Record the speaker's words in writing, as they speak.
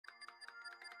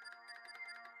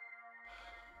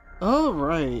Oh,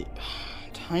 right.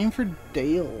 Time for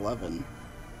day 11.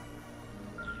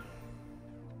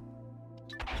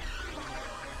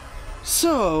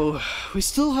 So, we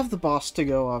still have the boss to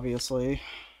go, obviously.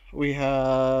 We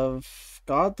have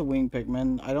got the wing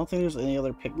Pikmin. I don't think there's any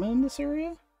other Pikmin in this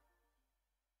area.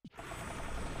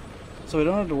 So we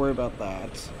don't have to worry about that.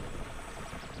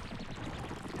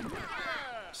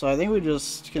 So I think we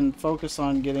just can focus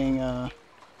on getting,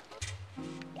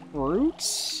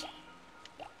 fruits.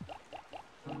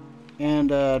 And,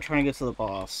 trying to get to the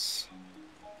boss.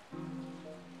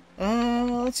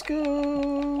 Let's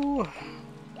go...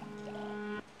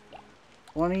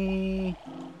 20...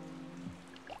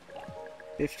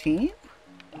 15?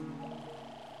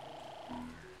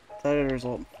 That would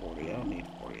result in 40. I don't need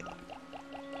 40 of that.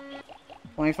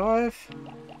 25?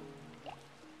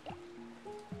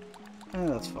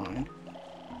 That's fine.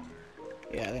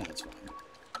 Yeah, I think that's fine.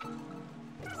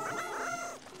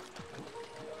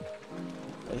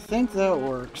 I think that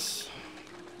works.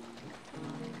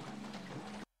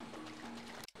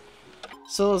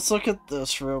 So let's look at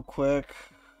this real quick.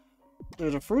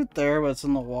 There's a fruit there, but it's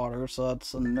in the water, so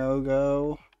that's a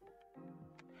no-go.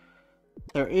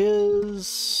 There is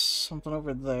something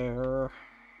over there.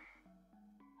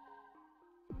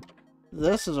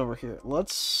 This is over here.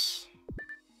 Let's...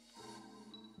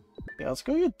 Yeah, let's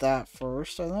go get that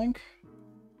first, I think.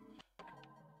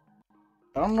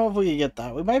 I don't know if we can get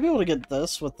that. We might be able to get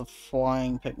this with the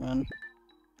flying Pikmin.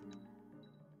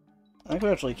 I think we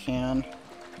actually can.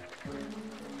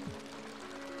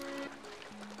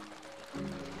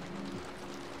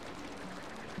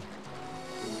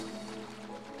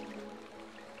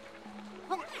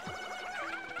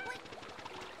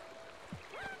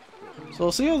 So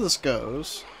we'll see how this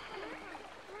goes.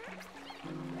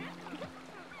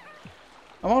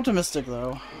 I'm optimistic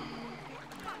though.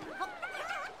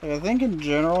 Like, I think in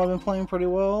general I've been playing pretty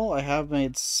well. I have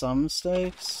made some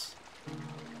mistakes.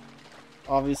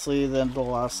 Obviously the end of the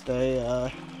last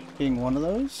day being one of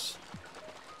those.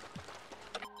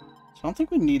 So I don't think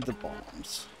we need the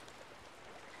bombs.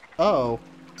 Oh,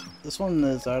 this one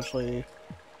is actually...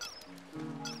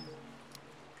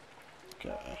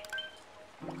 Okay.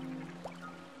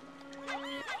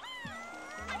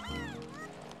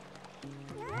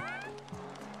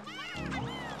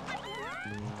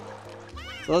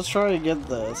 So let's try to get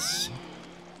this.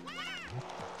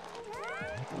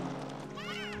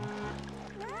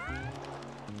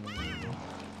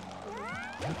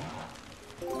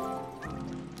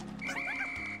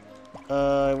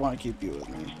 I want to keep you with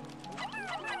me.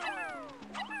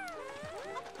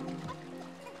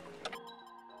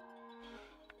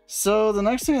 So the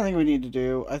next thing I think we need to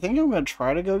do, I think I'm going to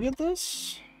try to go get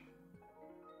this.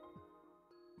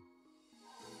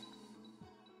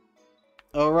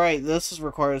 Oh right, this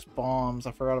requires bombs.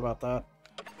 I forgot about that.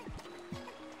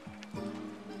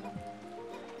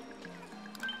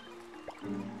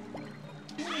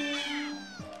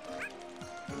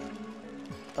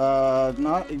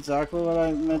 Not exactly what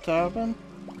I meant to happen.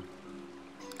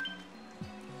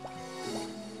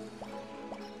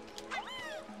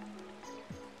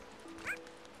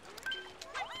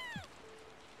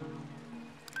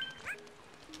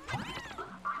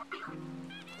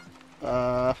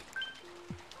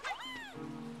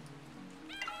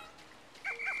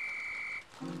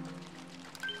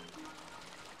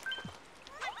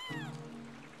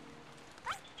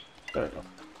 There we go.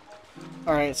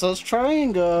 Alright, so let's try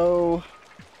and go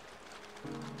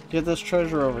get this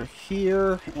treasure over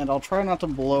here, and I'll try not to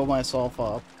blow myself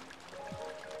up.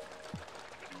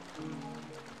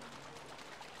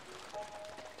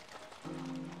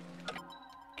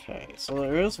 Okay, so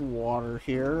there is water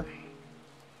here.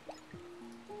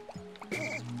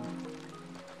 It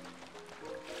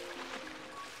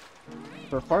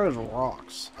requires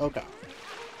rocks. Okay.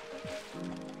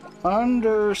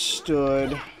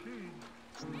 Understood.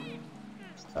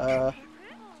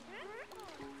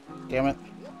 Damn it.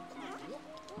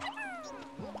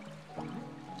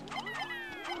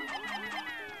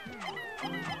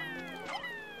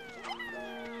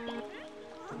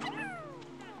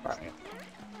 Alright.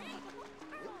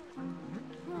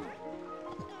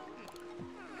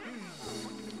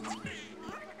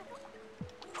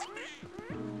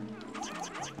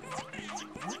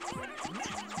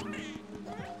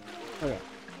 Okay.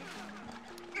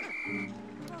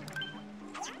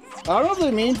 I don't know if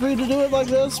they mean for you to do it like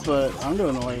this, but I'm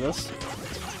doing it like this.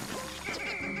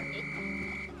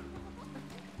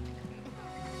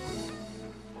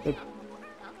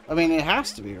 I mean, it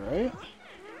has to be, right?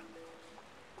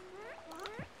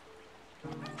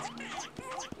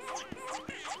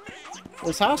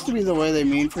 This has to be the way they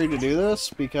mean for you to do this,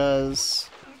 because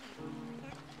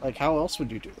Like, how else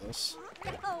would you do this?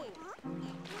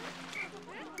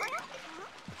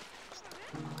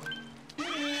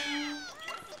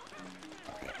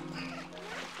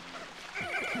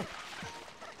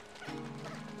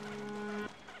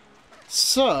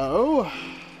 So...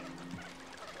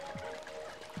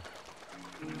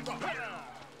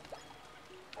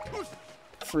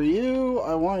 for you,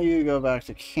 I want you to go back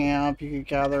to camp. You can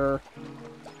gather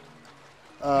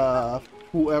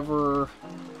whoever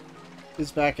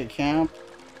is back at camp.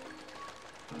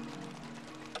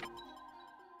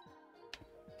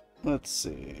 Let's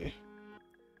see.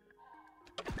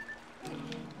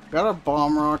 Got our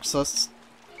bomb rocks. Let's...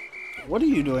 what are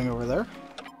you doing over there?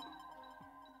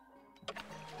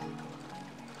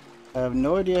 I have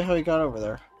no idea how he got over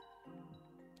there.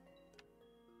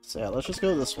 So yeah, let's just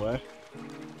go this way.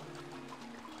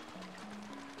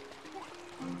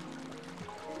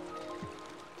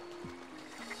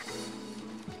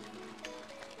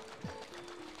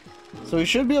 So we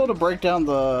should be able to break down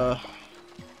the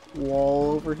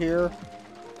wall over here.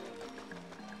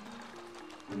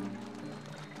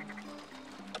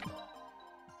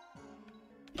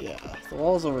 Yeah, the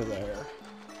wall's over there.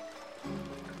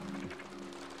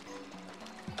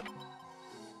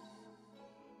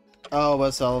 Oh, but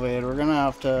it's elevated. We're gonna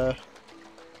have to...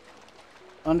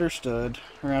 understood.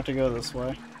 We're gonna have to go this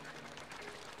way.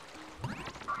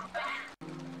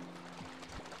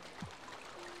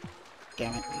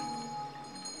 Damn it.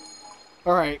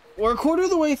 Alright, we're a quarter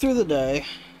of the way through the day.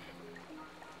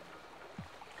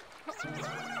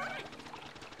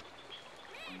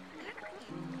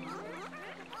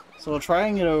 So we'll try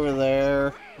and get over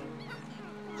there.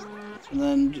 And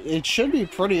then it should be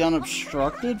pretty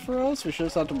unobstructed for us. We should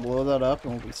just have to blow that up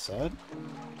and we'll be set.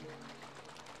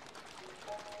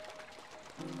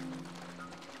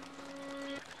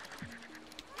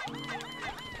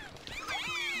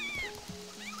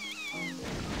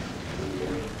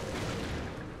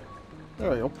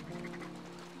 There we go.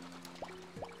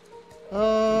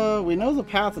 We know the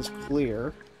path is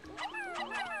clear.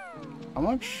 How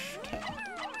much? 10.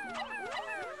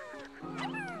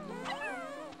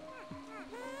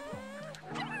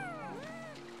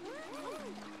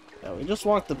 Yeah, we just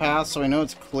walked the path, so we know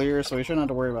it's clear, so we shouldn't have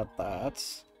to worry about that.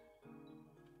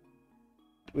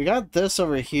 We got this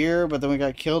over here, but then we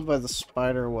got killed by the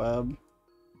spider web.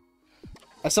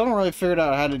 I still haven't really figured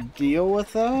out how to deal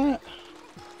with that.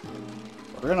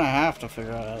 We're gonna have to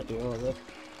figure out how to deal with it.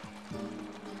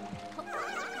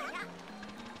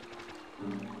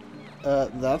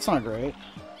 That's not great.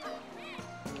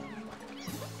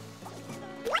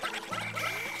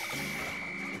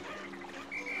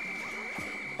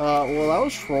 Well, that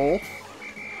was troll.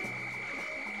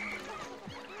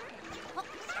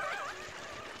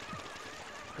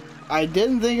 I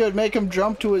didn't think it would make him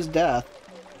jump to his death.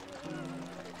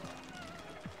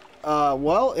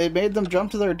 Well, it made them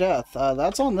jump to their death.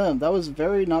 That's on them. That was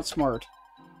very not smart.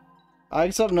 I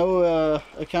accept no,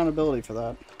 accountability for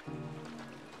that.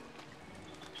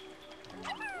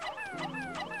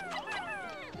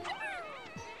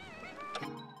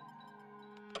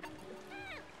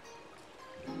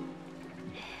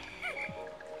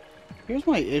 Here's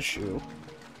my issue.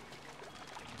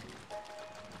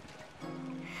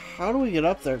 How do we get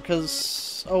up there?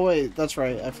 Because... oh wait, that's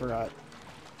right, I forgot.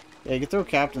 Yeah, you can throw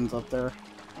captains up there.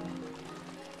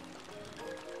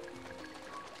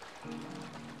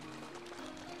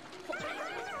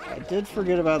 I did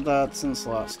forget about that since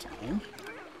last time.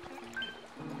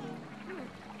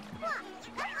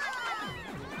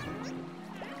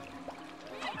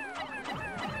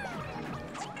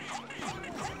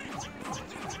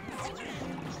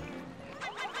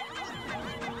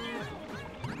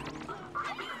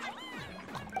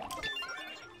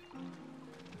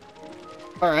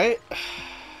 Alright.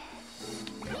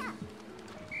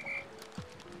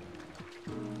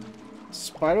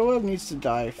 Spiderweb needs to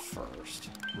die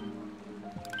first.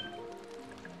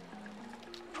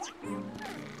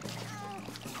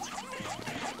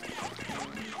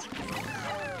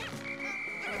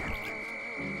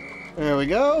 There we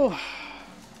go.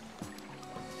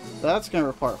 That's gonna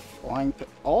require flying.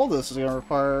 All this is gonna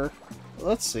require...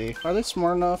 let's see. Are they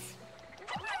smart enough?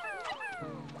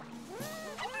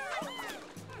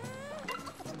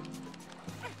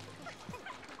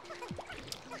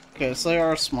 Okay, so they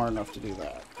are smart enough to do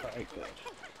that. Alright, good.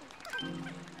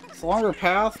 It's a longer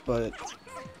path, but...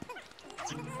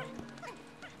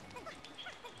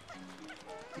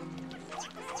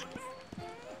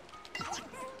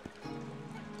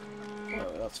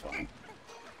 oh, that's fine.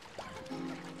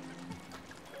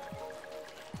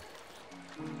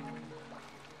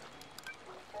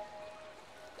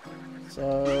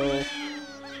 So...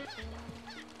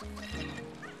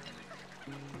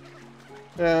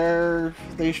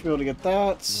 They should be able to get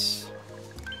that.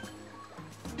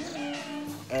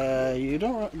 You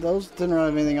don't... Those didn't really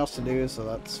have anything else to do, so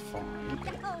that's fine.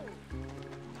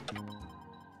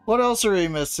 What else are we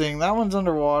missing? That one's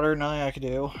underwater. Nothing I could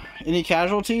do. Any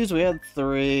casualties? We had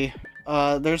 3.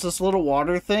 There's this little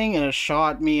water thing, and it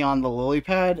shot me on the lily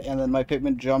pad, and then my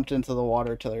Pikmin jumped into the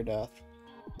water to their death.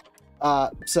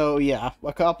 So yeah,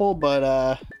 a couple,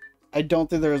 but, I don't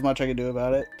think there was much I could do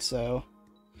about it, so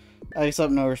I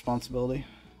accept no responsibility.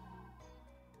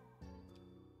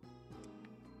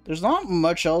 There's not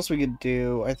much else we could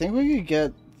do. I think we could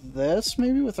get this,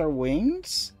 maybe, with our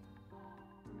wings?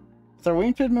 With our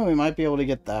winged Pikmin, we might be able to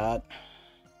get that.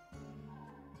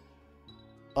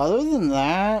 Other than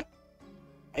that,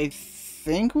 I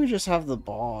think we just have the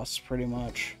boss, pretty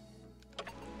much.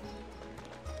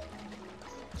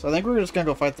 So I think we're just gonna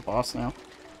go fight the boss now.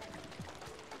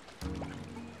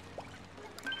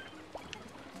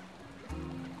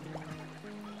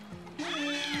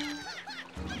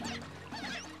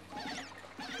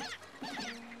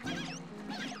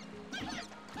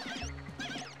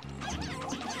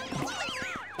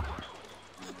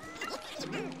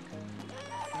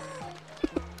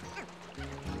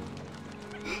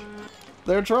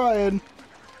 They're trying.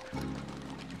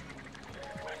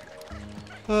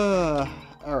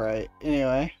 Alright,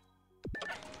 anyway.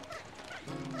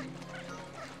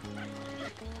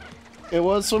 It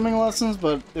was swimming lessons,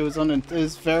 but it was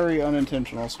very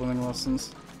unintentional swimming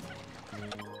lessons.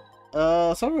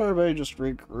 So everybody just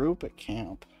regroup at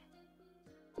camp.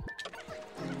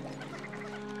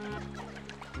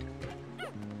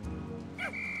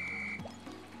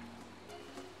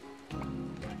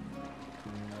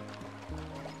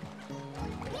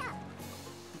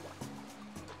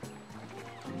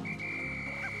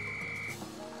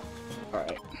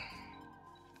 Alright.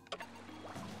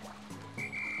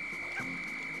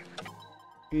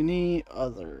 Any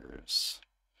others?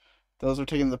 Those are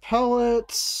taking the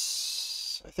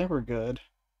pellets. I think we're good.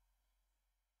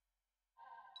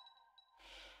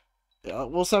 Yeah,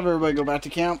 we'll just have everybody go back to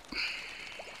camp.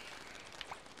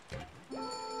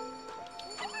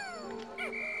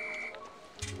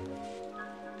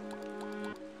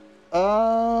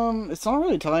 It's not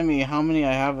really telling me how many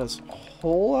I have as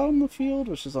whole out in the field,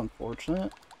 which is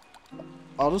unfortunate.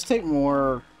 I'll just take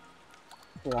more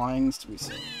blinds to be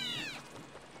safe.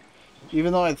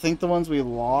 Even though I think the ones we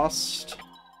lost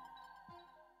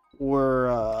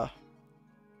were,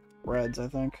 reds, I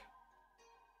think.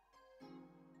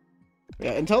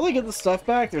 Yeah, until they get the stuff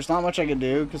back, there's not much I can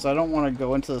do, because I don't want to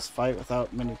go into this fight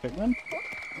without mini Pikmin.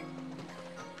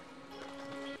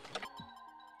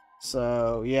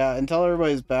 So, yeah, until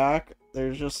everybody's back,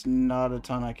 there's just not a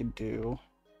ton I can do.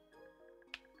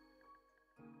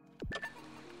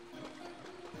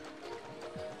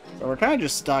 So we're kind of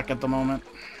just stuck at the moment.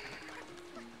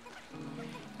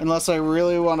 Unless I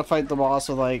really want to fight the boss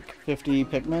with, like, 50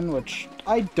 Pikmin, which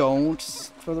I don't,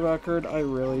 for the record. I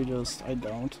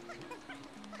don't.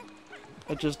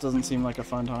 It just doesn't seem like a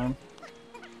fun time.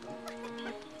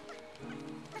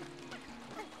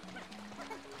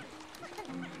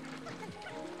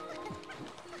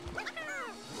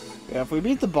 Yeah, if we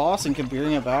beat the boss and can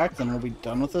bring it back, then we'll be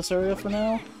done with this area for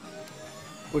now.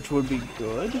 Which would be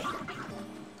good.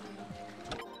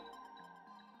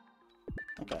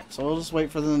 Okay, so we'll just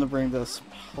wait for them to bring this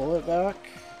pellet back.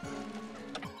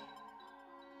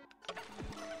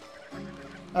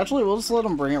 Actually, we'll just let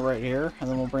them bring it right here, and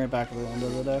then we'll bring it back at the end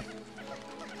of the day.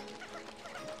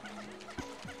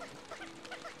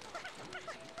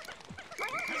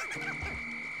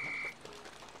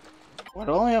 Why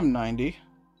do I only have 90?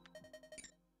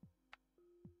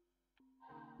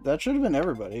 That should have been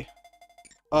everybody.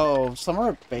 Oh, some are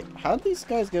at base. How did these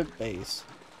guys get base?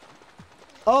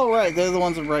 Oh, right. They're the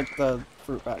ones that bring the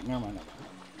fruit back. Never mind.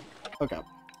 Okay.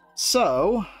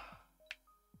 So,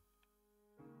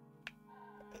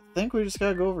 I think we just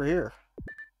gotta go over here.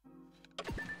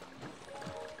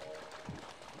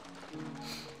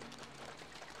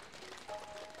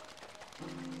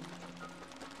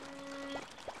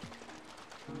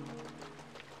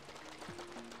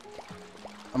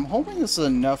 I'm hoping this is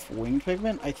enough winged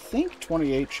Pikmin. I think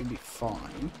 28 should be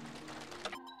fine.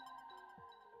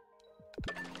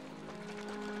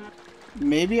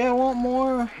 Maybe I want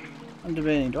more? I'm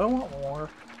debating. Do I want more?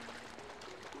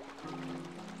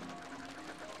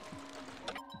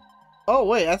 Oh,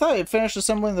 wait. I thought I had finished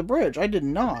assembling the bridge. I did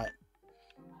not.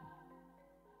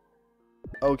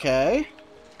 Okay.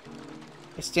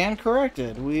 I stand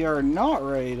corrected. We are not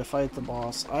ready to fight the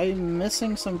boss. I'm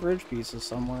missing some bridge pieces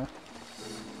somewhere.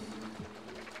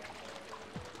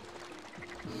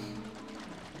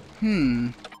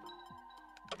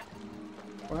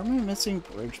 Where am I missing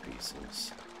bridge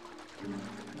pieces?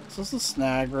 This is the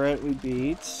Snagret we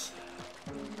beat.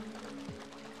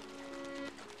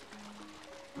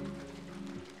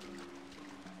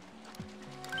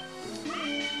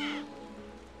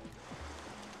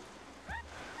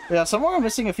 Yeah, somewhere I'm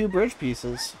missing a few bridge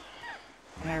pieces.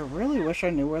 And I really wish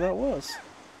I knew where that was.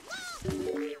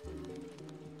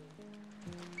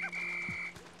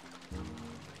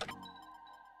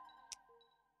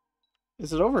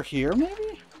 Is it over here,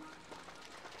 maybe?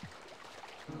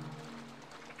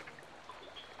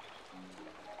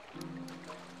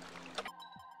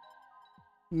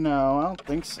 No, I don't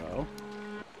think so.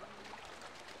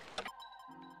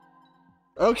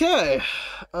 Okay.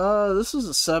 This is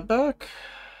a setback.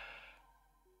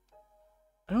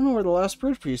 I don't know where the last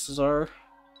bridge pieces are.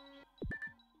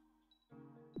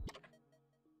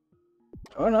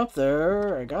 I went up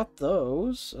there, I got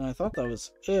those, and I thought that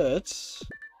was it.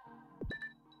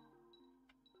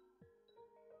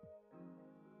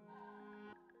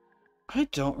 I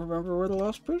don't remember where the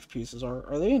last bridge pieces are.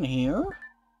 Are they in here?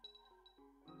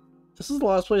 This is the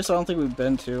last place I don't think we've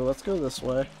been to. Let's go this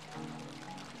way.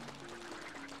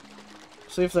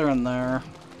 See if they're in there.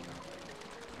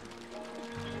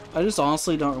 I just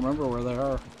honestly don't remember where they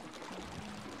are.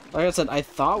 Like I said, I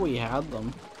thought we had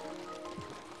them.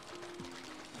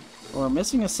 We're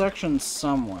missing a section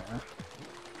somewhere.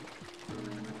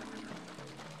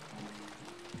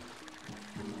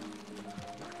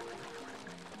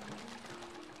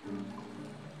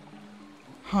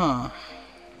 Huh.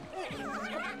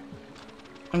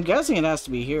 I'm guessing it has to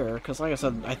be here, because like I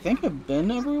said, I think I've been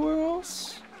everywhere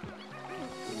else.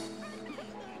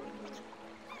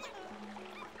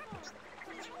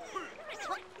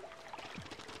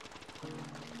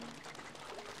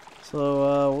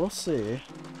 So, we'll see.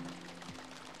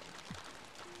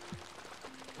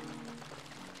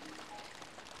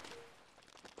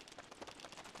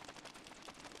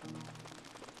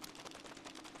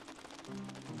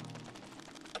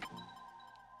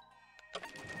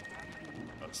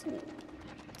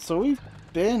 So we've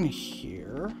been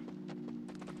here.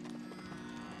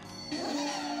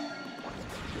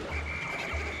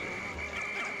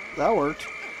 That worked.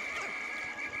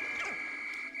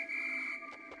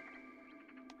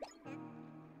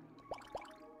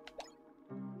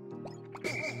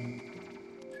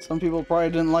 Some people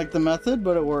probably didn't like the method,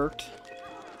 but it worked.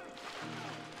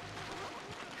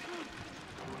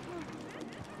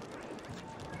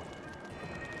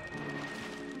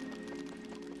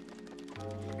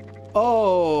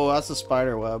 Oh, that's a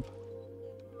spider web.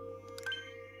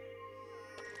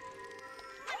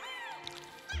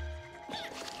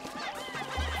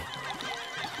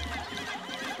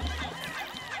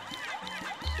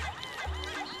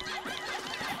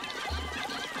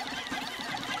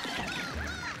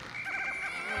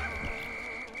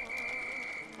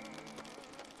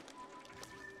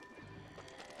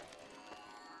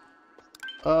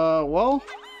 Well,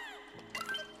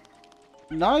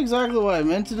 not exactly what I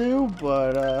meant to do,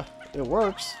 but, it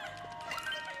works.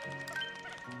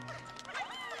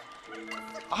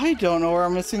 I don't know where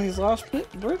I'm missing these last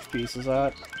bridge pieces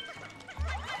at.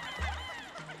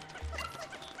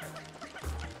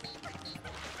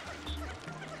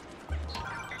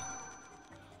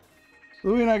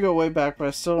 Louie and I go way back, but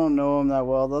I still don't know him that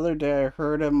well. The other day I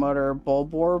heard him mutter,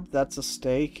 "Bulborb, that's a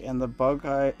steak, and the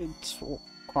bug-eyed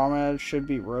Cromad should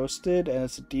be roasted, and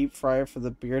it's a deep fry for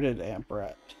the bearded ant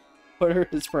brat." What are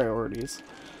his priorities?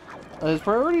 His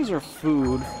priorities are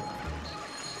food.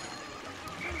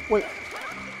 Wait.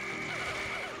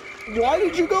 Why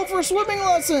did you go for swimming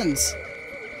lessons?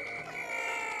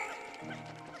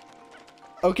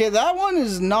 Okay, that one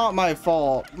is not my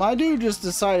fault. My dude just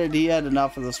decided he had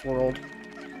enough of this world.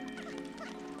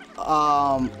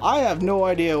 I have no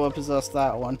idea what possessed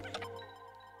that one.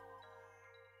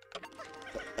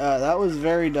 That was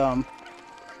very dumb.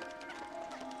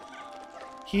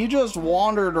 He just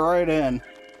wandered right in.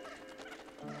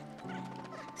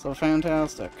 So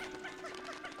fantastic.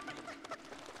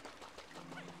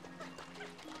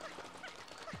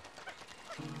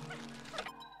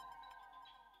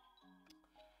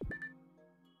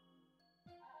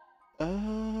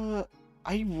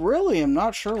 I really am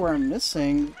not sure where I'm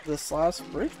missing this last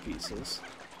bridge pieces.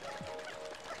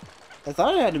 I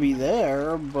thought it had to be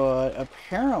there, but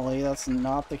apparently that's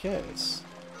not the case.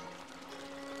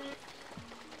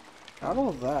 Got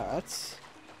all that.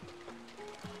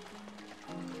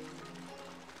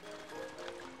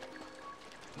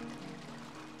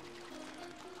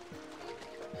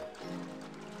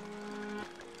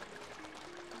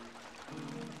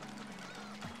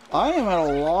 I am at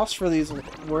a loss for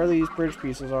where these bridge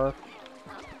pieces are.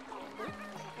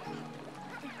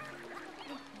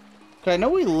 I know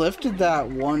we lifted that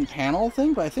one panel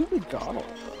thing, but I think we got all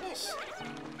of those.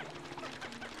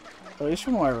 At least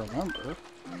from what I remember.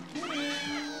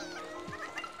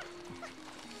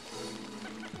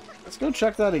 Let's go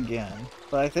check that again.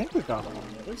 But I think we got all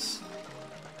of those.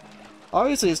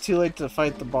 Obviously, it's too late to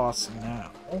fight the boss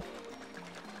now.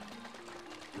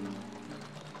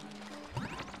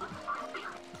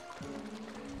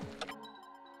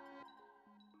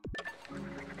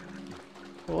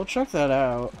 We'll check that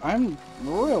out. I'm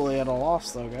really at a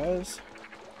loss though, guys.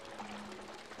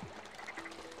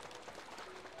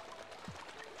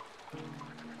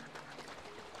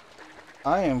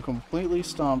 I am completely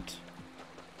stumped.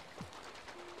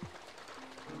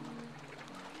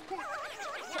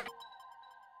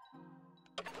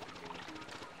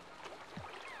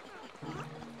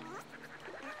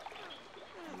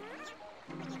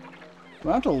 I'm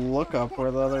gonna have to look up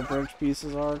where the other bridge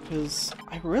pieces are, because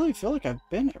I really feel like I've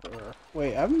been everywhere.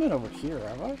 Wait, I haven't been over here,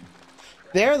 have I?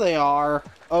 There they are!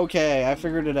 Okay, I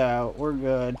figured it out. We're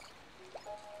good.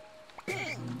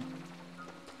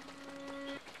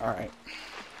 Alright.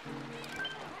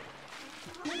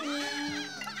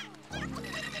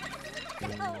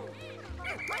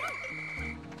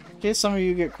 In case some of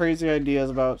you get crazy ideas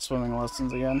about swimming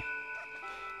lessons again.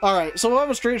 Alright, so we'll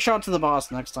have a straight shot to the boss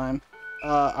next time.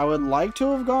 I would like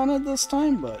to have gone it this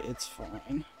time, but it's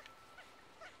fine.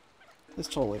 It's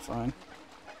totally fine.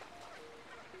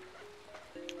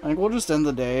 I think we'll just end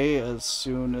the day as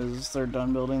soon as they're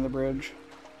done building the bridge.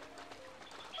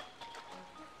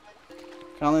 I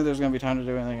don't think there's going to be time to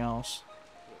do anything else.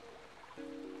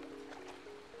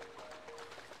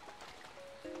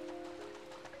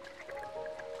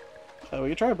 We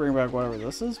could try to bring back whatever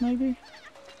this is, maybe?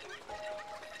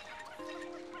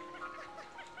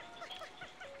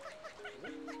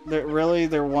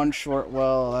 They're one short.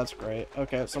 Well, that's great.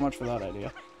 Okay, so much for that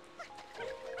idea.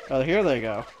 Oh, here they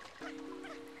go.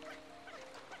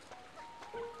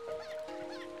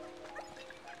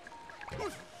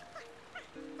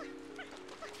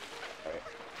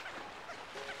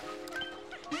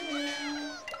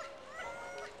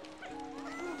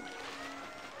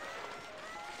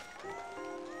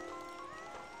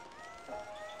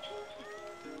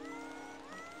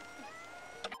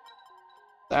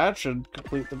 That should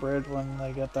complete the bridge when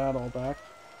they get that all back.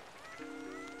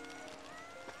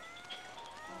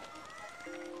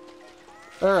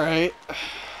 Alright.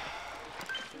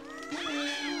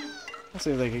 Let's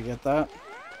see if they can get that.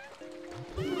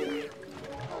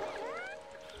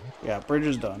 Yeah, bridge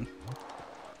is done.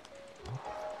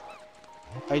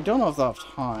 I don't know if they'll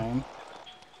have time.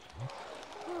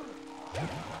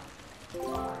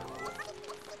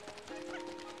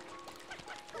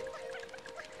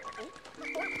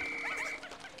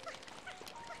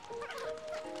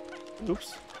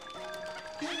 Oops.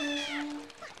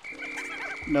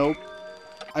 Nope.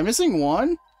 I'm missing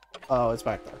one? Oh, it's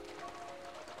back there.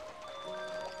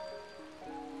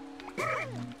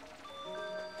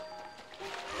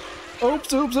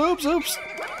 Oops, oops, oops, oops!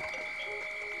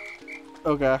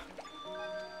 Okay.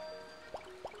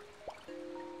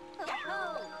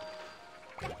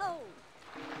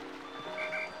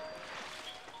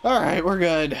 Alright, we're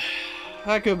good.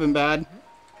 That could have been bad.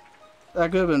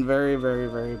 That could have been very, very,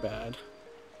 very bad.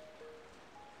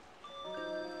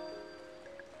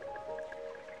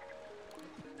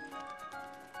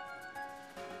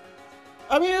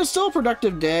 I mean, it was still a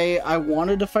productive day. I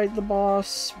wanted to fight the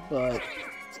boss, but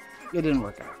it didn't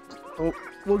work out. Oh,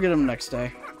 we'll get him next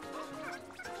day.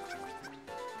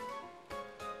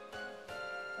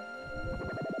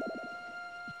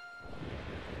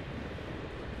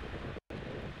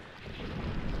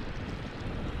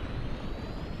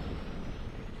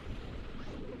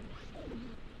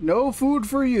 No food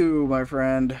for you, my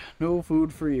friend. No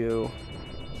food for you.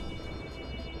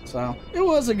 So, it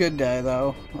was a good day,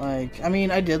 though. Like, I mean,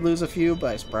 I did lose a few,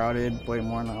 but I sprouted way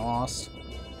more than I lost.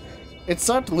 It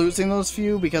sucked losing those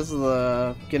few because of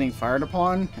the getting fired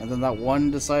upon, and then that one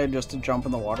decided just to jump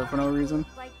in the water for no reason.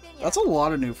 That's a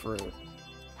lot of new fruit.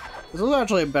 This was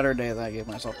actually a better day than I gave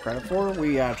myself credit for.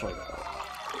 We actually got it.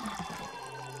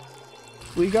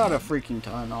 We got a freaking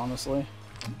ton, honestly.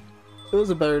 It was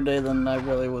a better day than I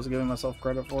really was giving myself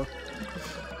credit for.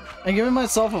 And giving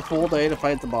myself a full day to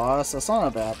fight the boss, that's not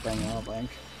a bad thing, I don't think.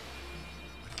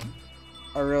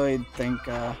 I really think,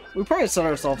 we probably set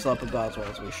ourselves up about as well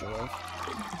as we should have.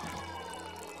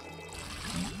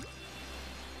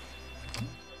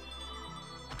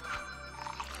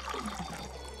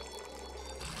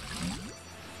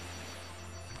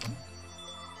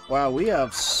 Wow, we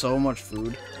have so much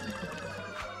food.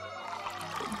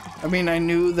 I mean, I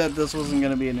knew that this wasn't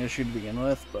going to be an issue to begin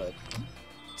with, but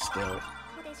still.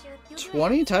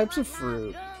 20 types of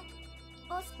fruit.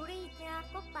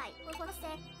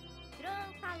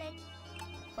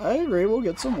 I agree, we'll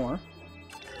get some more.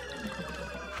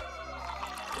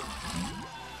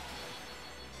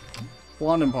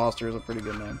 Blonde Imposter is a pretty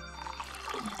good name.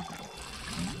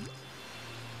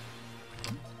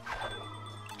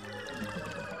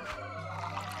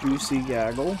 Juicy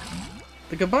Gaggle.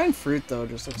 The combined fruit, though,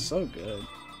 just looks so good.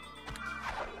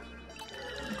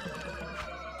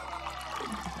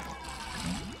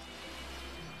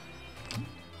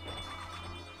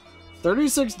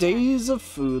 "36 days of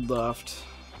food left."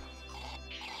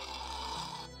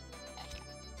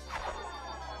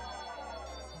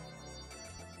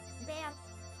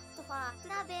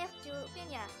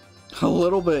 A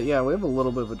little bit, yeah, we have a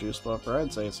little bit of a juice buffer,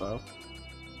 I'd say so.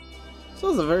 So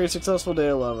it's a very successful day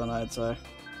 11, I'd say.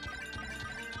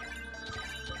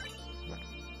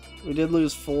 We did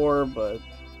lose 4, but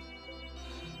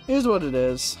it is what it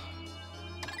is.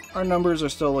 Our numbers are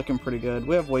still looking pretty good.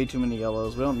 We have way too many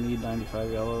yellows. We don't need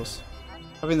 95 yellows.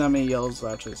 Having that many yellows is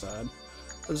actually sad.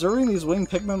 Observing these winged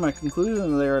Pikmin, my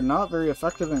conclusion is they are not very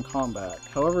effective in combat.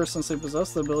 However, since they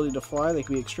possess the ability to fly, they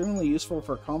can be extremely useful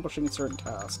for accomplishing certain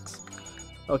tasks.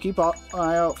 I'll keep an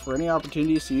eye out for any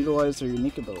opportunities to utilize their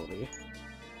unique ability.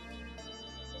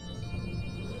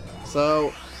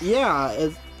 So, yeah,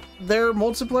 their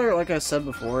multiplayer, like I said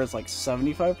before, is like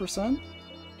 75%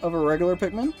 of a regular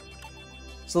Pikmin.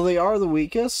 So they are the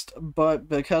weakest, but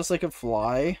because they can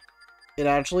fly, it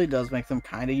actually does make them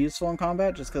kind of useful in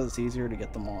combat, just because it's easier to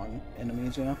get them on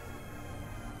enemies, you know?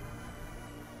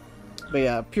 But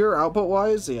yeah, pure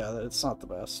output-wise, yeah, it's not the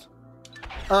best.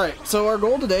 Alright, so our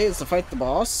goal today is to fight the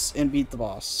boss and beat the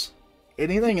boss.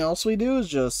 Anything else we do is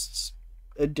just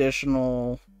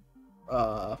additional,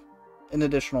 an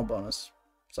additional bonus.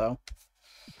 So...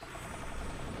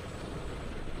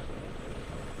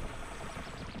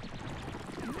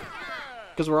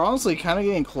 because we're honestly kind of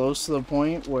getting close to the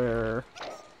point where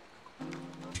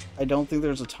I don't think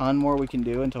there's a ton more we can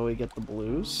do until we get the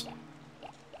blues.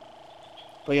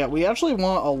 But yeah, we actually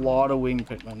want a lot of winged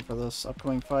Pikmin for this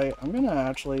upcoming fight. I'm going to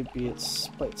actually be it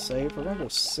split safe. We're going to go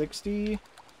 60.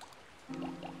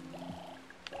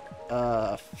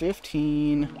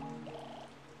 15.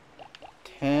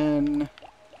 10.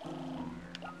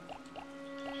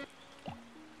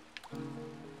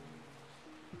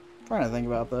 Trying to think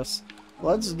about this.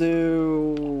 Let's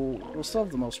do... we'll still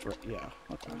have the most... yeah,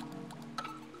 okay.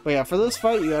 But yeah, for this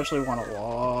fight, you actually want a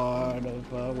lot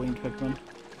of winged Pikmin.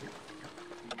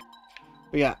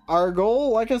 But yeah, our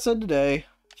goal, like I said today,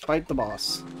 fight the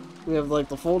boss. We have like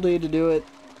the full day to do it,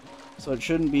 so it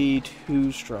shouldn't be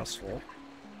too stressful.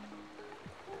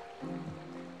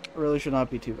 It really should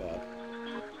not be too bad.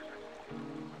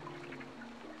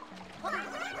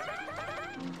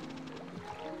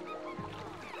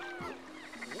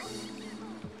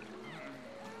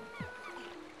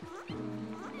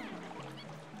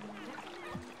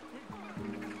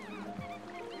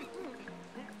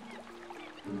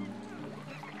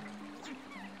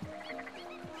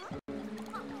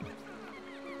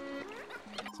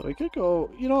 So we could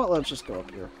go... you know what? Let's just go up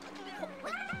here.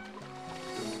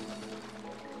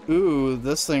 Ooh,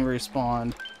 this thing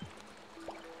respawned.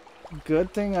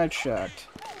 Good thing I checked.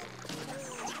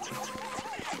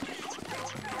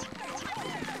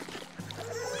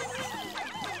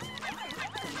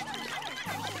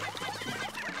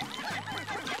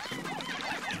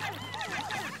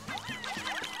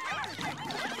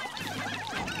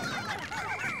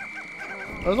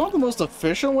 It was not the most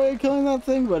efficient way of killing that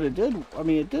thing, but it did, I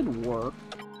mean, it did work.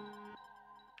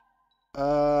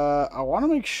 I want to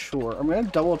make sure. I'm going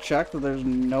to double check that there's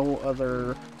no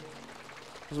other...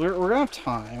 because we're going to have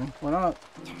time. We're not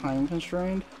time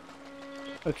constrained.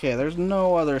 Okay, there's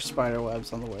no other spider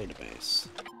webs on the way to base.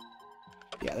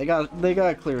 Yeah, they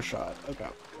got a clear shot. Okay.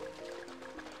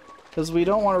 Because we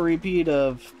don't want a repeat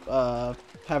of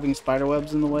having spider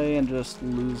webs in the way and just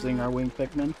losing our winged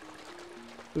Pikmin.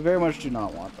 We very much do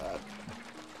not want that.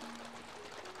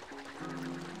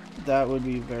 That would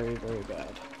be very, very bad.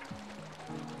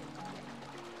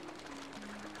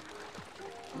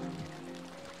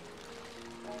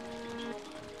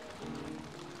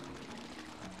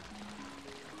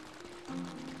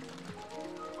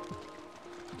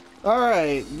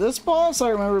 Alright, this boss I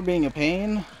remember being a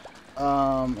pain,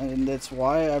 and it's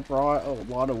why I brought a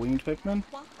lot of winged Pikmin.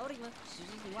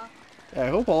 Yeah, I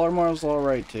hope Olimar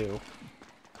alright too.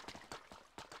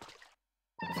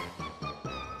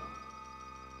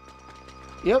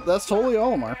 Yep, that's totally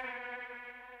Olimar.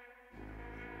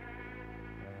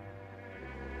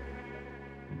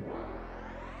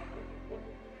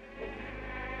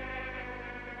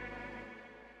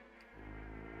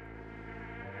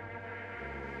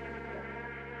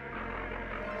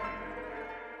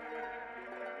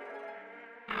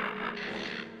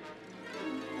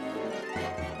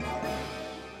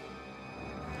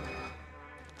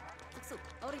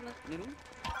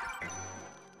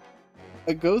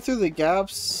 I go through the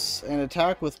gaps and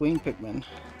attack with wing Pikmin.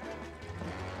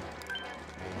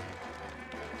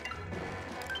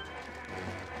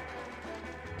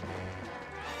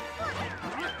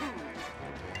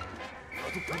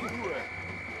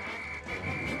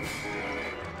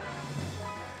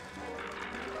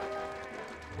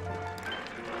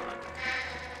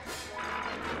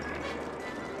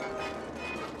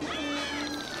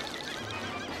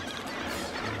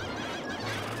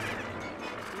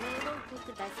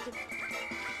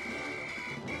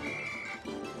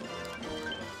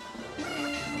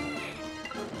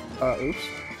 Oops.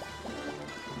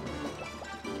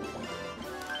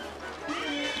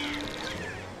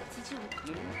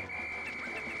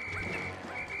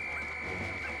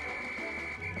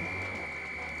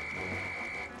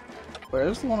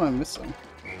 Where's the one I'm missing?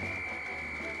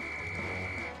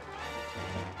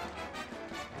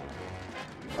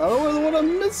 I don't know where the one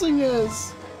I'm missing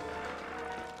is!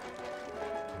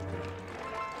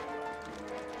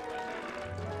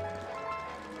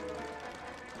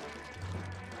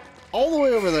 All the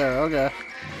way over there, okay.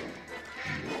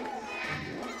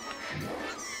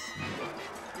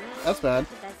 That's bad.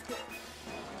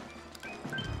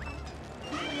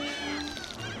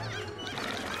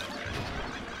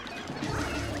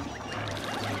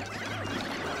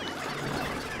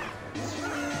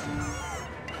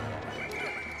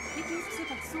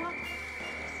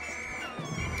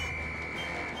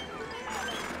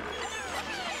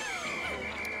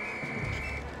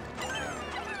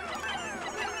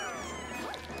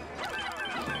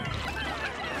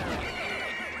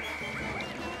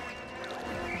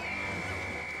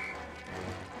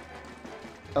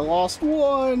 I lost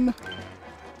one!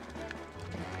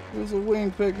 There's a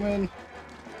wing Pikmin.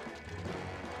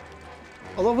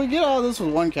 Although if we get out of this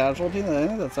with one casualty, then I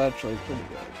think that's actually pretty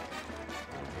good.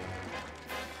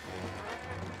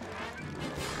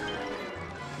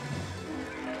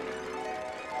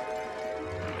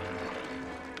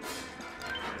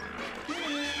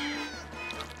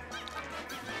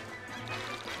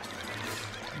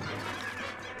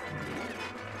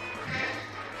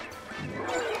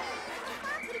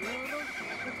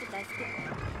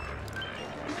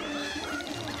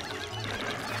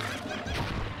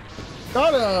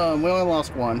 Got him! We only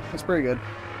lost one. That's pretty good.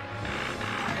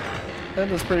 That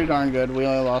is pretty darn good. We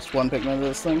only lost one Pikmin to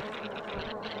this thing.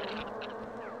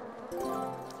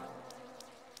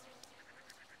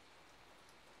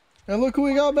 And look who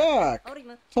we got back!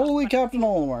 Totally Captain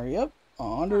Olimar. Yep,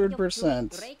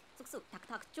 100%.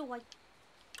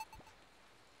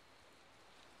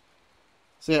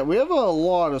 So yeah, we have a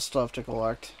lot of stuff to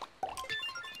collect.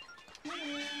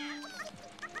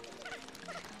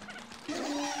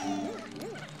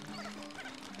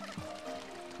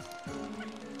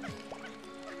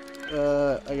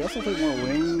 I guess I'll take more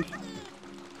wing.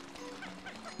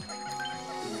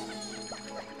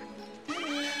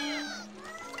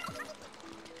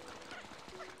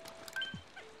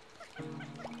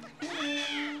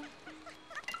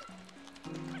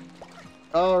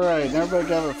 Alright, everybody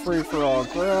got a free-for-all.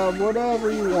 Grab whatever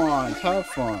you want. Have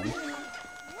fun.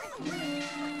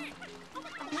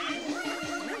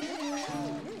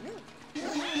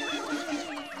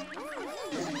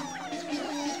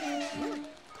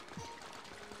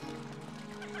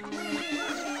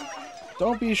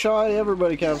 Don't be shy,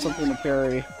 everybody can have something to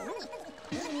parry.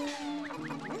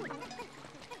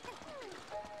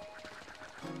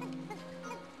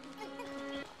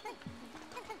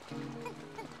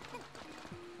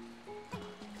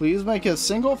 Please make a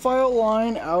single file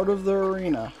line out of the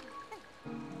arena.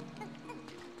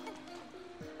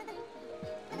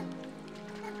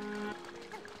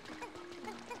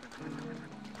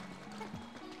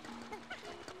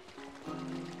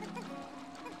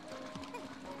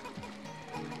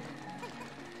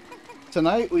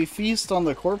 Tonight we feast on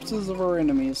the corpses of our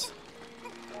enemies.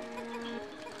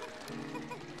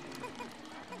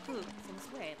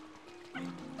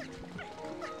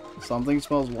 Something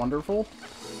smells wonderful?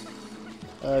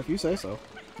 If you say so.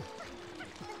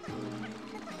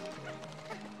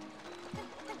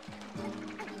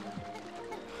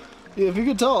 Yeah, if you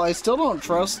could tell, I still don't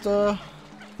trust the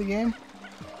game.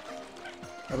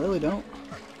 I really don't.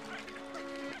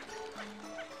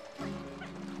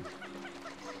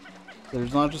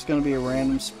 There's not just gonna be a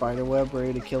random spider web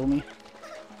ready to kill me.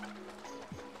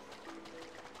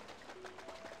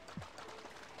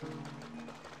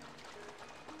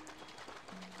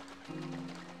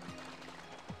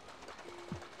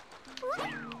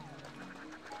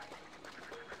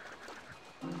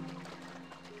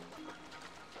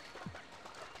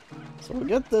 So we'll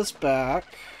get this back.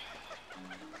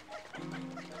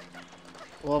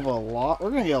 We'll have a lot. We're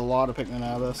gonna get a lot of Pikmin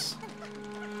out of this.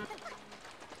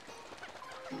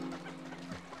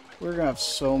 We're gonna have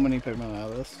so many Pikmin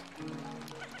out of this.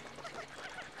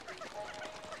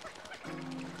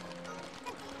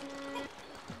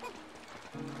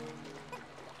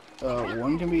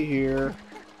 One can be here.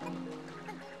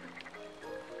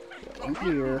 Yeah, one can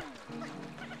be here.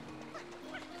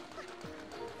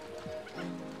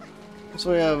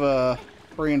 So we have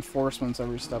reinforcements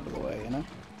every step of the way, you know?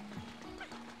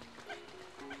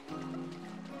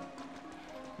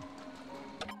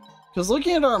 Because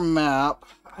looking at our map,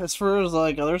 as far as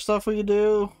like other stuff we could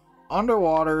do,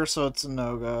 underwater, so it's a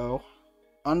no-go.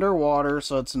 Underwater,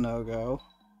 so it's a no-go.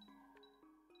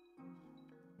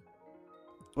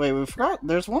 Wait, we forgot,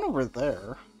 there's one over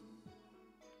there.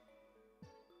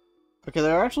 Okay,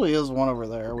 there actually is one over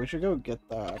there. We should go get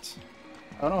that.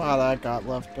 I don't know how that got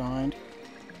left behind.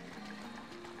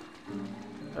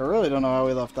 I really don't know how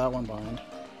we left that one behind.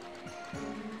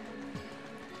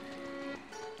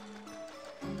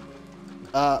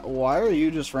 Why are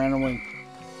you just randomly...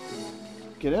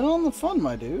 Get in on the fun,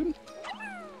 my dude.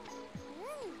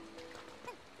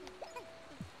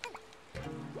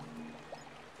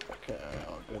 Okay,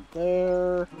 all good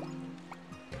there.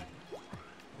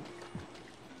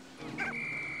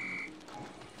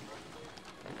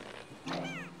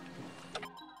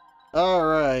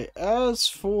 Alright, as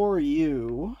for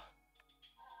you...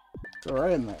 Go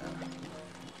right in there.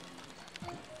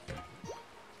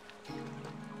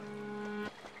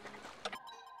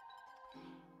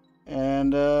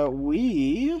 And,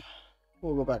 we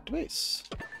will go back to base.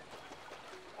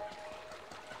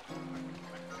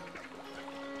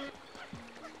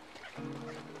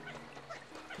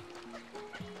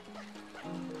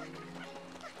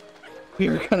 We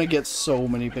are gonna get so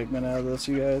many Pikmin out of this,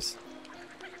 you guys.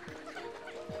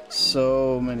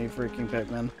 So many freaking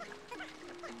Pikmin.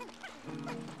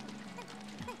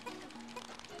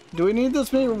 Do we need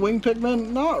this many wing Pikmin?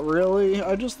 Not really.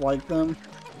 I just like them.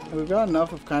 We've got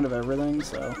enough of kind of everything,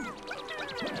 so...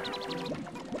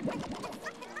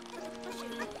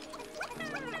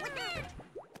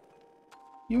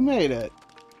 You made it.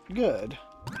 Good.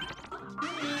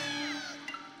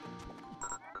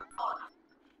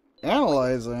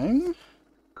 Analyzing.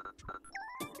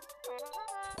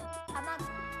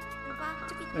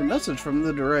 A message from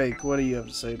the Drake. What do you have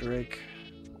to say, Drake?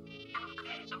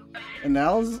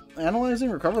 Analyzing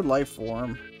recovered life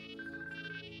form.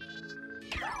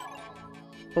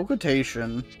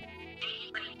 Occultation.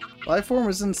 Life form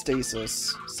is in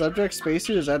stasis. Subject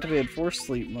spacesuit is activated for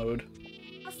sleep mode.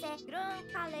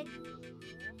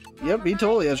 Yep, he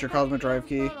totally has your cosmic drive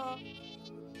key.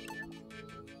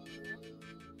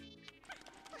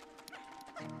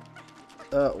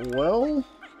 Well...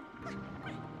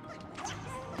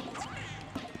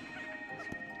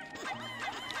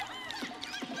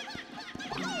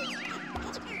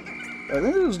 I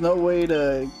think there's no way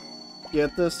to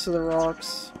get this to the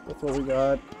rocks with what we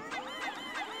got.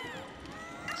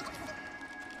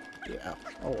 Yeah,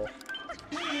 oh well.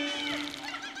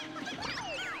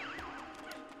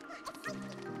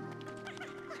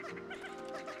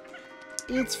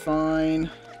 It's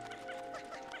fine.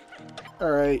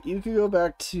 Alright, you can go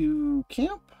back to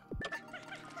camp.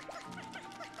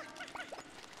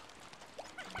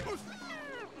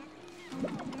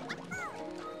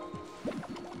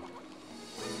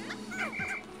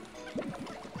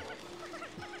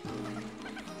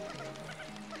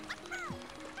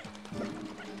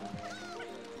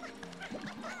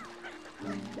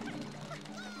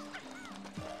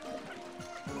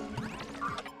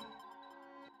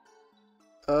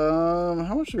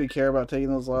 How much do we care about taking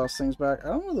those last things back? I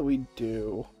don't know that we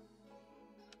do.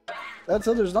 That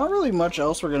said, there's not really much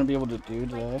else we're going to be able to do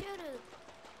today.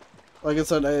 Like I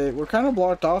said, we're kind of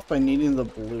blocked off by needing the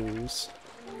blues.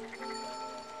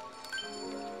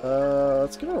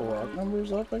 Let's get our rock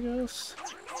numbers up, I guess.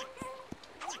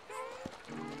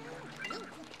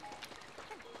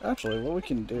 Actually, what we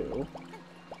can do...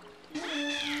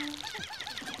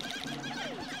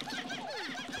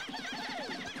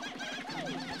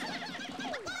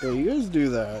 Yeah, you guys do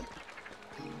that.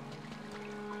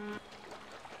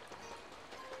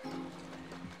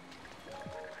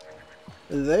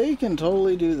 They can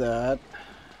totally do that.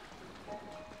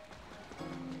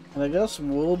 And I guess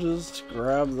we'll just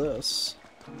grab this.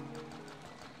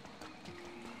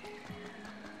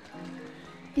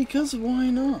 Because why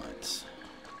not?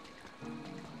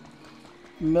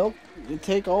 Milk,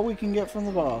 take all we can get from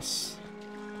the boss.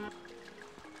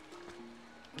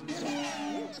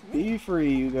 Be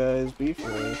free, you guys. Be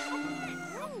free.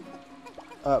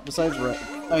 Besides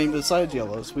besides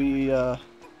yellows, we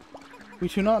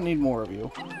do not need more of you.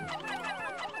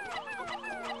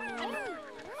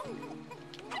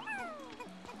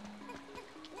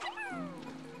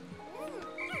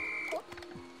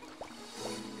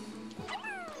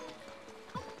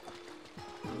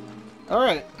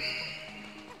 Alright.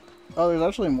 Oh, there's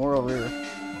actually more over here.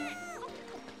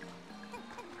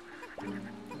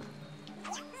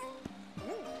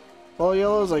 Well,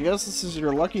 Yellows, I guess this is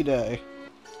your lucky day.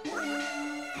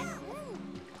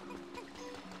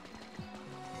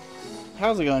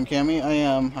 How's it going, Cammy?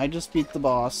 I just beat the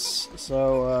boss,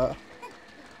 so,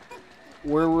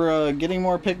 we're getting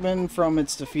more Pikmin from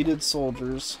its defeated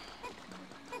soldiers.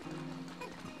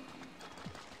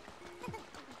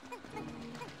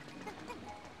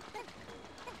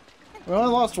 We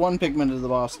only lost one Pikmin to the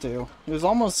boss, too. It was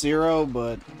almost 0,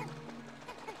 but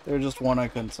there was just one I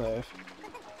couldn't save.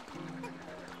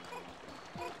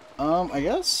 I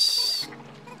guess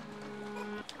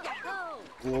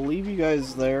we'll leave you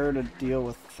guys there to deal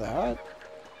with that.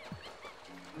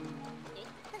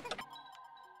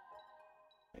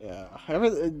 Yeah,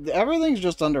 everything's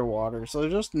just underwater, so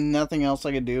there's just nothing else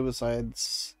I could do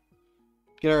besides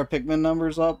get our Pikmin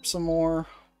numbers up some more.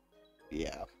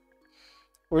 Yeah.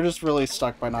 We're just really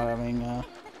stuck by not having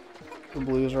the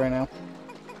blues right now.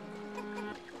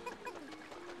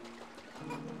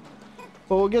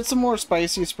 But we'll get some more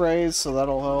spicy sprays, so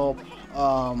that'll help.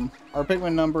 Our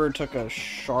Pikmin number took a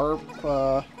sharp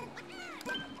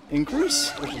increase,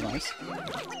 which is nice.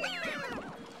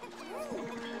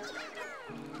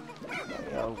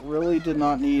 Yeah, really did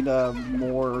not need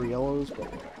more yellows,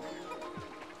 but...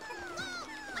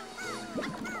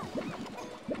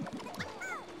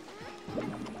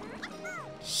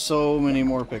 So many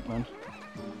more Pikmin.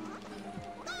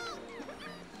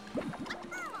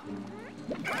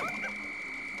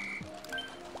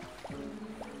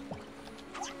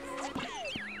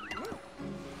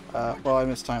 Well, I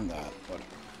mistimed that, but...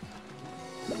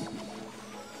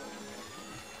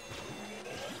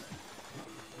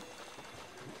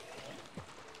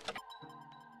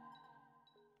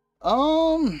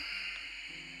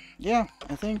 Yeah,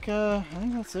 I think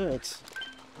that's it.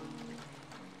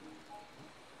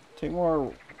 Take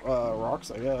more, rocks,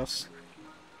 I guess.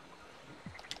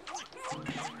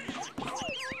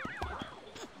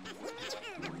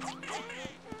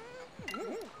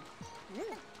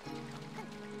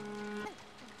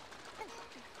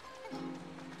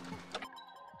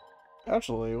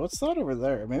 Actually, what's that over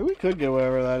there? Maybe we could get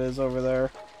whatever that is over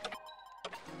there.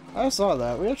 I saw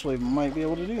that. We actually might be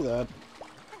able to do that.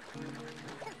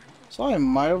 So I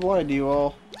might have lied to you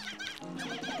all.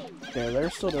 Okay, they're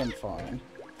still doing fine.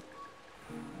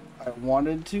 I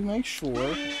wanted to make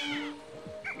sure.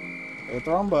 Hit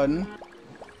the wrong button.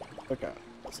 Okay,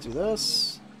 let's do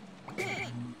this.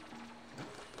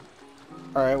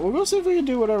 Alright, we'll go see if we can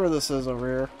do whatever this is over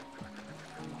here.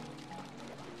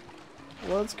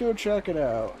 Let's go check it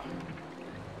out.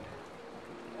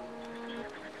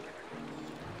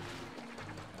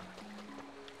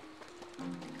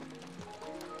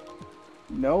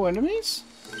 No enemies?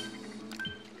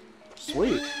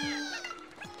 Sweet.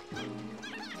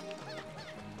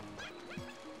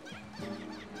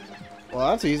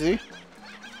 Well, that's easy.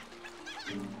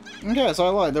 Okay, so I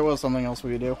lied. There was something else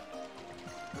we could do.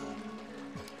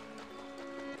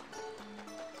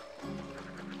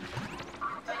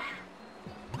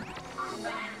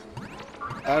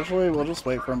 Actually, we'll just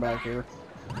wait for him back here.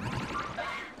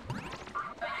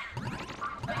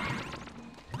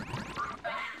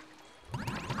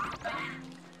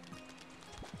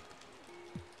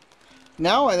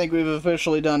 Now I think we've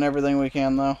officially done everything we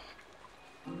can, though.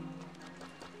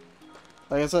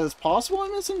 Like I said, it's possible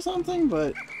I'm missing something,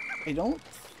 but I don't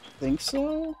think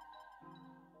so.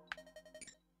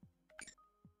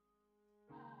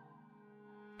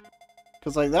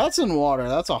 Because, like, that's in water.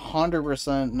 That's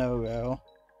 100% no-go.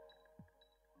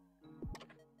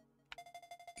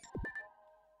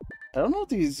 I don't know what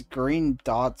these green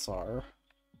dots are.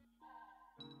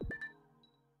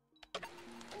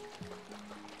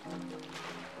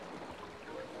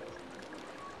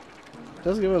 It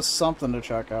does give us something to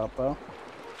check out, though.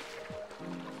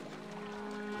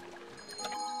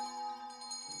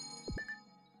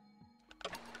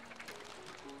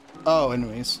 Oh,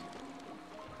 enemies.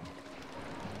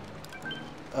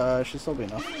 Should still be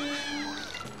enough.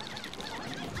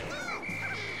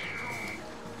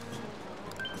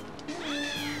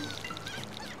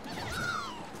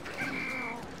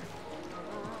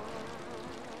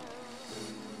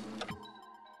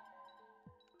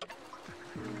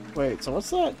 Wait, so what's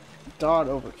that dot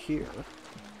over here?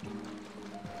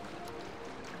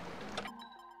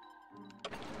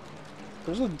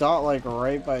 There's a dot, like,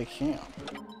 right by camp.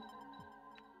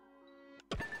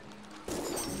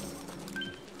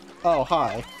 Oh,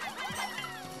 hi.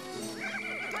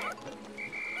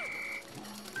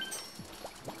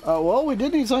 Well, we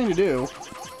did need something to do.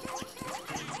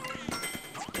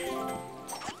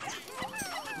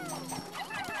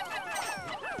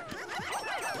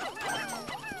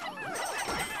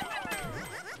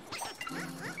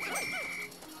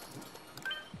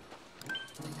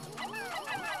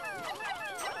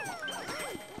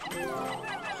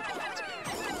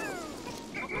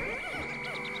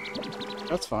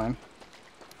 That's fine.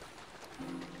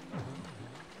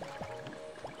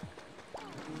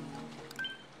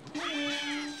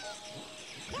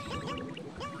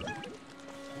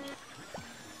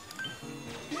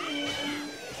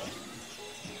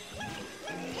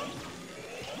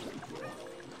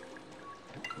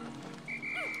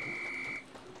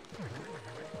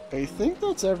 I think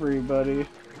that's everybody.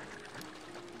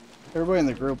 Everybody in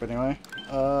the group, anyway.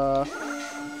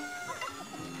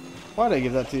 Why'd I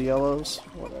give that to yellows?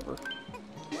 Whatever.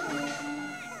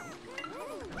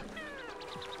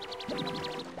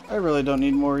 I really don't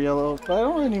need more yellow, but I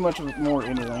don't really need much more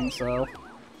anything, so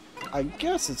I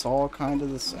guess it's all kind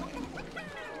of the same.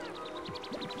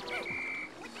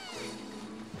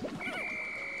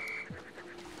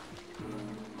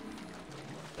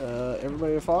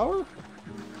 Everybody a flower?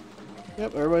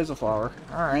 Yep, everybody's a flower.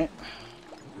 Alright.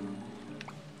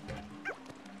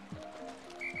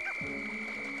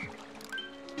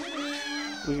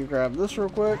 We can grab this real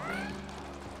quick.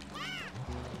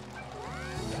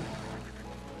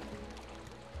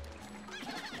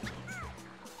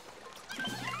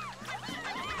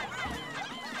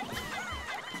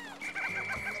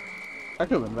 That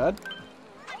could have been bad.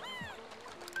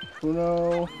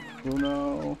 Uno,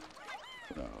 uno,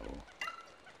 uno.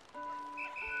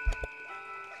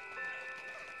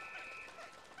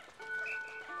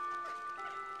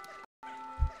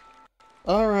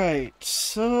 Alright,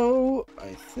 so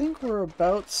I think we're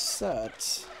about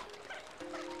set.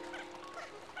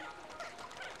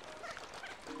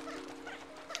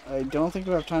 I don't think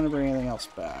we have time to bring anything else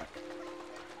back.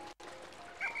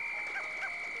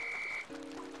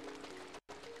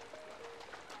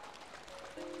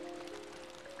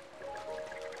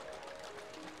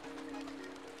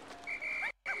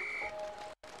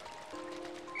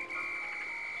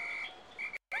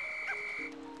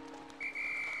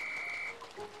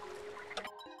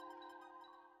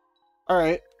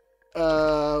 Alright,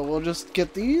 we'll just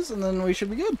get these and then we should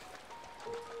be good.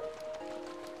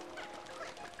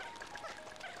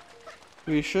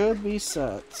 We should be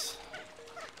set.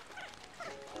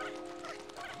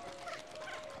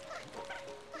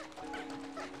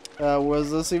 Was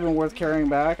this even worth carrying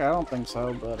back? I don't think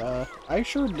so, but I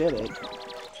sure did it.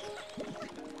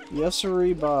 Yes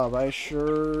sirree Bob, I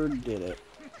sure did it.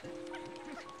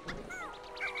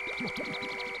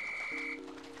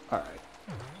 Alright.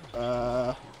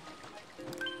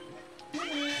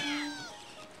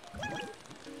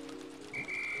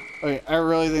 Okay, I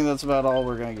really think that's about all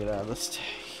we're gonna get out of this day.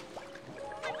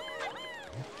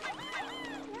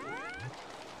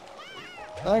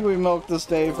 I think we milked this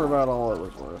day for about all it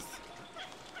was worth.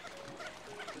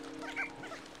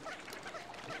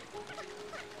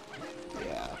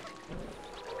 Yeah.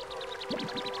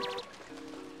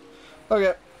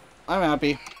 Okay, I'm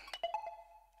happy.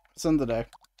 It's in the day.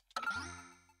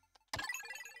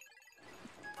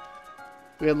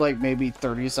 We had like maybe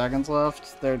 30 seconds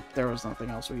left. There was nothing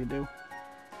else we could do.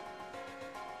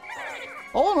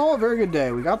 All in all, a very good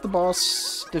day. We got the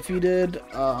boss defeated.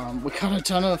 We got a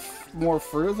ton of more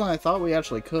fruit than I thought we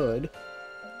actually could.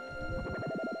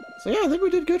 So yeah, I think we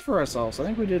did good for ourselves. I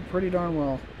think we did pretty darn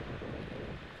well.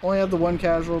 Only had the one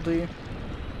casualty.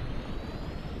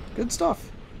 Good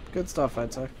stuff. Good stuff,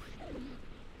 I'd say.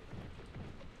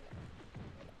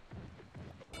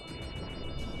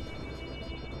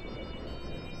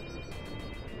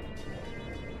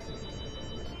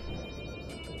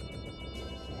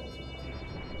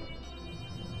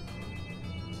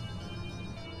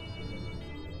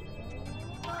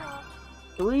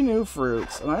 Three new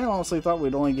fruits, and I honestly thought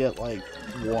we'd only get like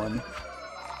one.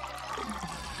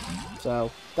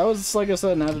 So that was, like I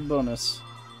said, an added bonus.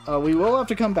 We will have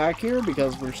to come back here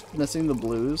because we're missing the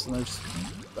blues, and there's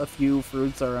a few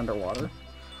fruits that are underwater.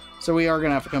 So we are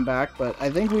gonna have to come back, but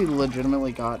I think we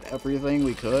legitimately got everything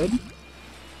we could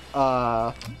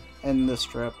in this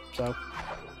trip. So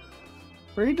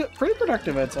pretty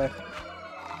productive, I'd say.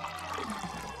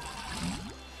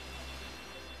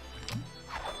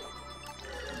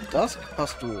 Dusk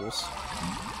pustules.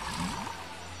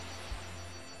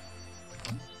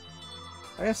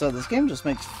 Like I said, this game just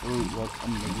makes fruit look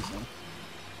amazing.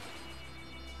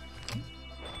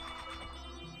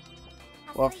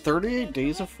 We'll have 38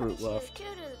 days of fruit left.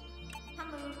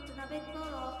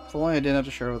 If only I didn't have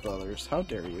to share with others. How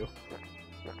dare you?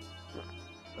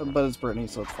 But it's Brittany,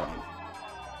 so it's fine.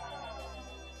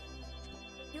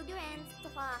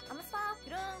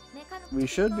 We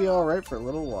should be alright for a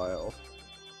little while.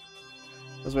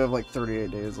 Because we have like 38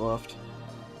 days left.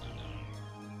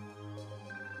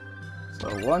 So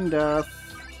one death.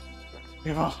 We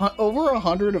have over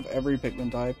 100 of every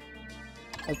Pikmin type.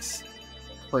 That's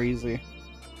crazy.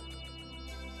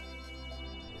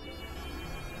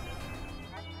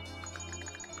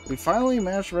 We finally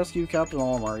managed to rescue Captain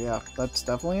Olimar. Yeah, that's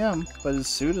definitely him. But his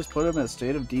suit has put him in a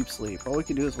state of deep sleep. All we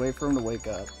can do is wait for him to wake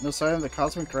up. No sign of the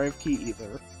Cosmic Drive Key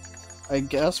either. I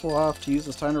guess we'll have to use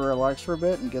this time to relax for a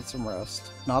bit and get some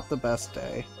rest. Not the best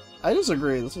day. I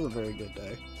disagree. This was a very good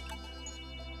day.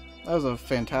 That was a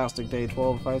fantastic day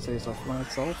 12 if I say so for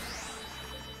myself.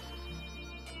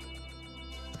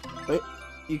 But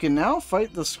you can now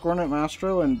fight the Scornet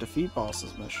Mastro and defeat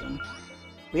Boss's mission.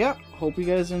 But yeah, hope you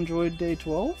guys enjoyed day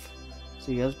 12.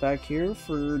 See you guys back here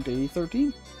for day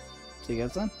 13. See you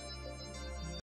guys then.